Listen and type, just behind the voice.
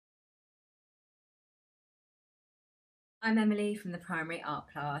I'm Emily from the primary art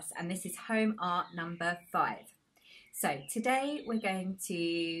class, and this is home art number 5. So today we're going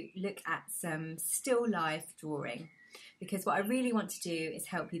to look at some still life drawing, because what I really want to do is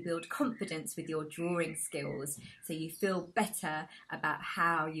help you build confidence with your drawing skills so you feel better about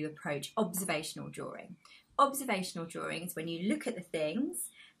how you approach observational drawing. Observational drawing is when you look at the things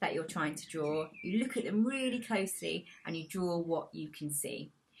that you're trying to draw, you look at them really closely and you draw what you can see.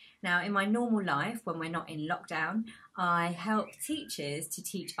 Now, in my normal life, when we're not in lockdown, I help teachers to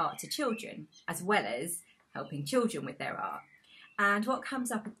teach art to children, as well as helping children with their art. And what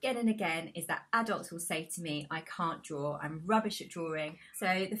comes up again and again is that adults will say to me, I can't draw, I'm rubbish at drawing.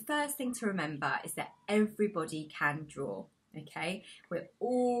 So the first thing to remember is that everybody can draw. Okay, we're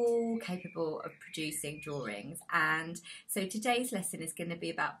all capable of producing drawings, and so today's lesson is going to be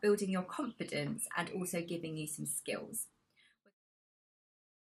about building your confidence and also giving you some skills.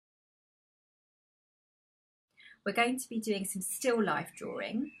 We're going to be doing some still life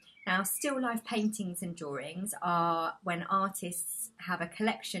drawing. Now, still life paintings and drawings are when artists have a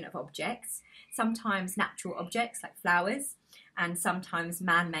collection of objects, sometimes natural objects like flowers and sometimes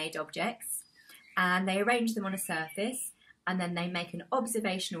man-made objects, and they arrange them on a surface and then they make an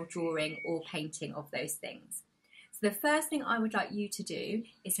observational drawing or painting of those things. So the first thing I would like you to do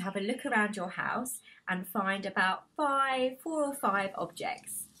is to have a look around your house and find about 4 or 5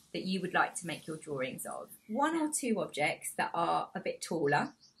 objects that you would like to make your drawings of. 1 or 2 objects that are a bit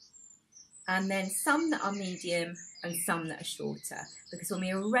taller, and then some that are medium and some that are shorter, because when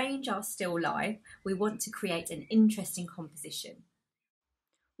we arrange our still life, we want to create an interesting composition.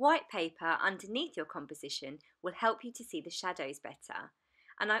 White paper underneath your composition will help you to see the shadows better.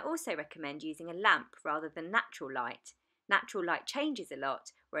 And I also recommend using a lamp rather than natural light. Natural light changes a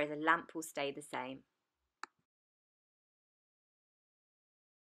lot, whereas a lamp will stay the same.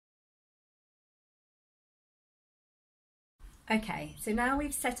 Okay, so now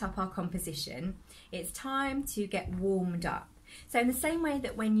we've set up our composition, it's time to get warmed up. So in the same way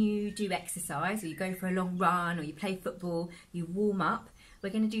that when you do exercise, or you go for a long run, or you play football, you warm up, we're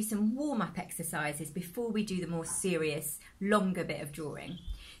going to do some warm-up exercises before we do the more serious, longer bit of drawing.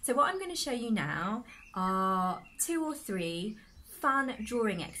 So what I'm going to show you now are 2 or 3 fun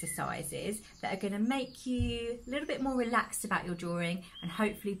drawing exercises that are going to make you a little bit more relaxed about your drawing and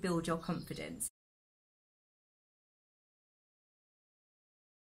hopefully build your confidence.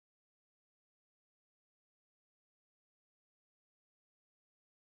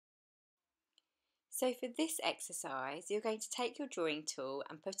 So for this exercise, you're going to take your drawing tool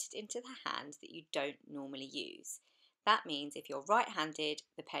and put it into the hand that you don't normally use. That means if you're right-handed,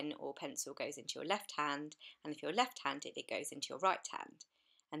 the pen or pencil goes into your left hand, and if you're left-handed, it goes into your right hand.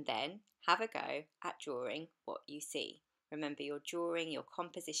 And then have a go at drawing what you see. Remember, you're drawing your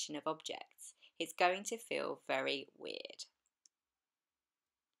composition of objects. It's going to feel very weird.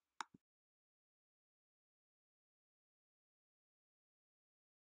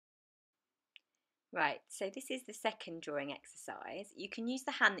 Right, so this is the second drawing exercise. You can use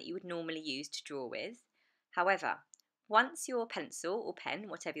the hand that you would normally use to draw with. However, once your pencil or pen,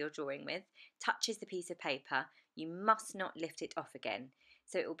 whatever you're drawing with, touches the piece of paper, you must not lift it off again.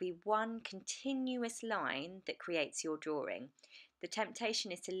 So it will be one continuous line that creates your drawing. The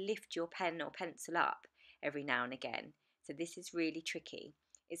temptation is to lift your pen or pencil up every now and again. So this is really tricky.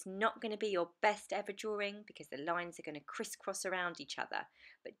 It's not going to be your best ever drawing because the lines are going to crisscross around each other,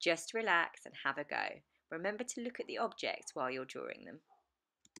 but just relax and have a go. Remember to look at the objects while you're drawing them.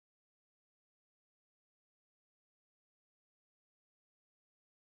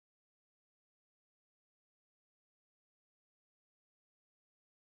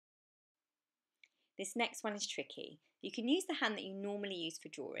 This next one is tricky. You can use the hand that you normally use for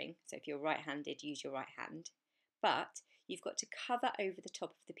drawing, so if you're right-handed, use your right hand, but you've got to cover over the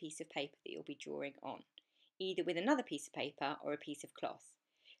top of the piece of paper that you'll be drawing on, either with another piece of paper or a piece of cloth.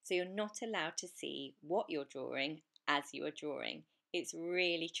 So you're not allowed to see what you're drawing as you are drawing. It's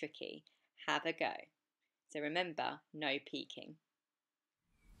really tricky. Have a go. So remember, no peeking.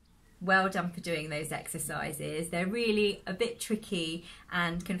 Well done for doing those exercises. They're really a bit tricky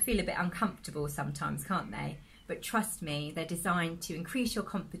and can feel a bit uncomfortable sometimes, can't they? But trust me, they're designed to increase your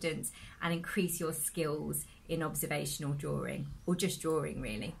confidence and increase your skills in observational drawing, or just drawing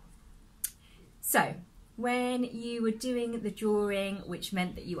really. So, when you were doing the drawing, which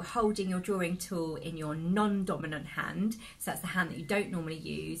meant that you were holding your drawing tool in your non-dominant hand, so that's the hand that you don't normally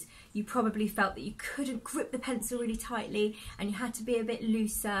use, you probably felt that you couldn't grip the pencil really tightly and you had to be a bit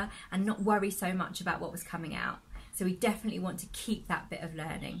looser and not worry so much about what was coming out. So we definitely want to keep that bit of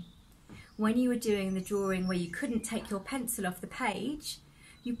learning. When you were doing the drawing where you couldn't take your pencil off the page,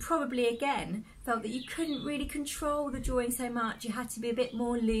 you probably again felt that you couldn't really control the drawing so much. You had to be a bit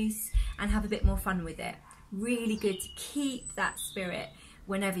more loose and have a bit more fun with it. Really good to keep that spirit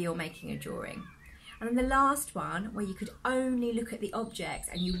whenever you're making a drawing. And then the last one, where you could only look at the objects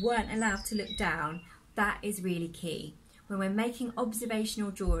and you weren't allowed to look down, that is really key. When we're making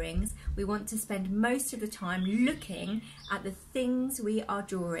observational drawings, we want to spend most of the time looking at the things we are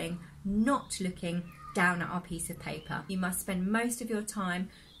drawing, not looking down at our piece of paper. You must spend most of your time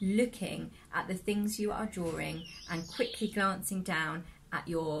looking at the things you are drawing and quickly glancing down at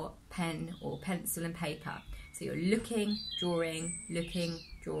your pen or pencil and paper. So you're looking, drawing,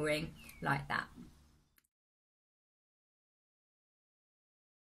 like that.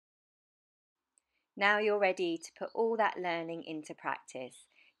 Now you're ready to put all that learning into practice.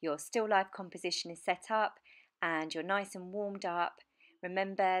 Your still life composition is set up and you're nice and warmed up.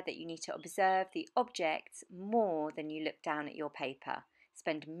 Remember that you need to observe the objects more than you look down at your paper.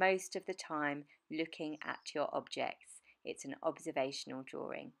 Spend most of the time looking at your objects. It's an observational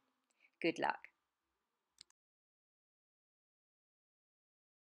drawing. Good luck.